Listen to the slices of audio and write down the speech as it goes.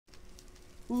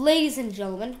Ladies and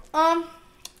gentlemen, I'm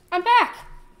back.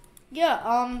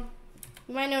 Yeah,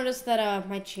 you might notice that,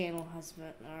 my channel has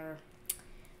been,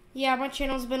 my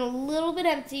channel's been a little bit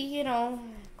empty, you know,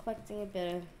 collecting a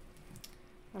bit of,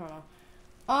 I don't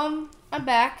know. I'm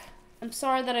back. I'm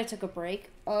sorry that I took a break.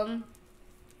 I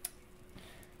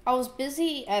was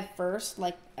busy at first,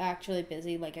 like, actually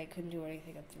busy, like, I couldn't do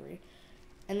anything at 3.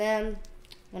 And then,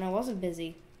 when I wasn't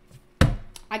busy,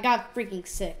 I got freaking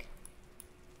sick.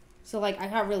 So, like, I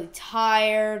got really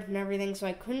tired and everything, so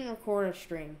I couldn't record a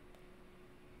stream.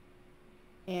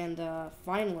 And,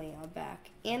 finally, I'm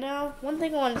back. And, one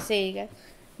thing I wanted to say to you guys,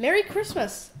 Merry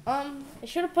Christmas! I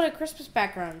should have put a Christmas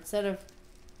background instead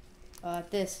of,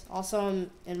 this. Also,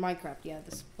 in Minecraft, yeah,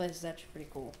 this place is actually pretty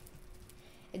cool.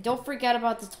 And don't forget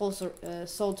about the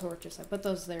soul torches. I put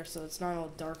those there so it's not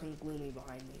all dark and gloomy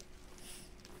behind me.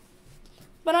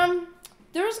 But,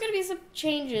 there's gonna be some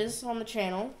changes on the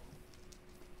channel.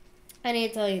 I need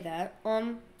to tell you that.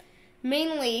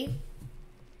 Mainly,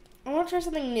 I want to try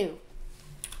something new.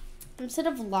 Instead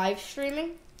of live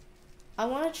streaming, I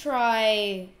want to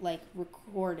try, like,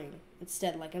 recording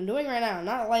instead. Like I'm doing right now. I'm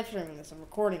not live streaming this. I'm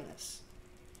recording this.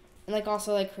 And, like,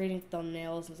 also, like, creating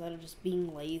thumbnails instead of just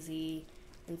being lazy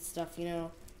and stuff, you know.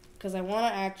 Because I want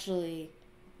to actually,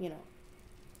 you know,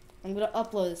 I'm going to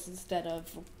upload this instead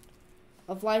of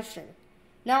live streaming.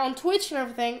 Now, on Twitch and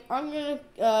everything, I'm going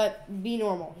to be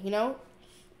normal, you know?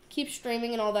 Keep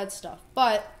streaming and all that stuff.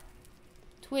 But,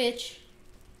 Twitch,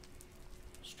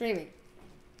 streaming.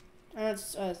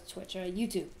 Twitch,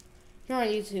 YouTube. Here on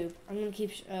YouTube, I'm going to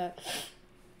keep,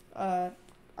 I'm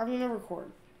going to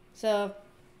record. So,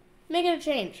 making a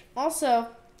change. Also,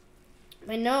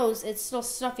 my nose, it's still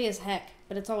stuffy as heck.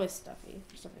 But it's always stuffy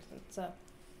for some reason. So,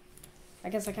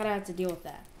 I guess I kind of have to deal with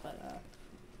that. But,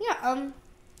 yeah,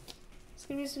 there's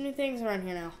going to be some new things around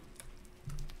here now.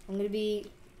 I'm going to be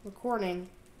recording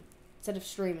instead of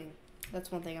streaming.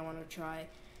 That's one thing I want to try.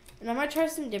 And I might try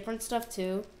some different stuff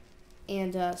too.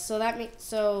 And so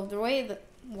the way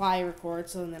why I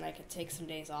record, so then I could take some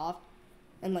days off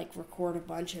and like record a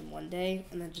bunch in one day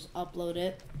and then just upload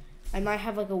it. I might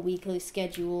have like a weekly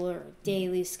schedule or a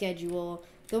daily schedule.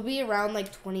 There'll be around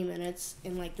like 20 minutes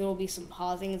and like there'll be some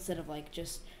pausing instead of like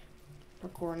just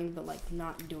recording but like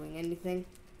not doing anything.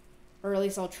 Or at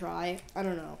least I'll try. I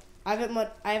don't know. I don't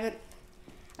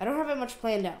have it much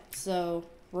planned out, so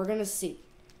we're gonna see.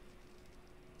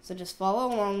 So just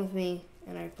follow along with me,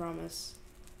 and I promise,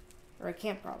 or I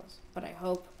can't promise, but I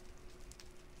hope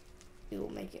it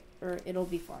will make it, or it'll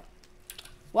be fun.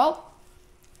 Well,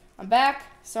 I'm back.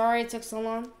 Sorry it took so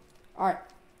long. Alright.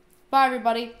 Bye,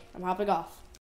 everybody. I'm hopping off.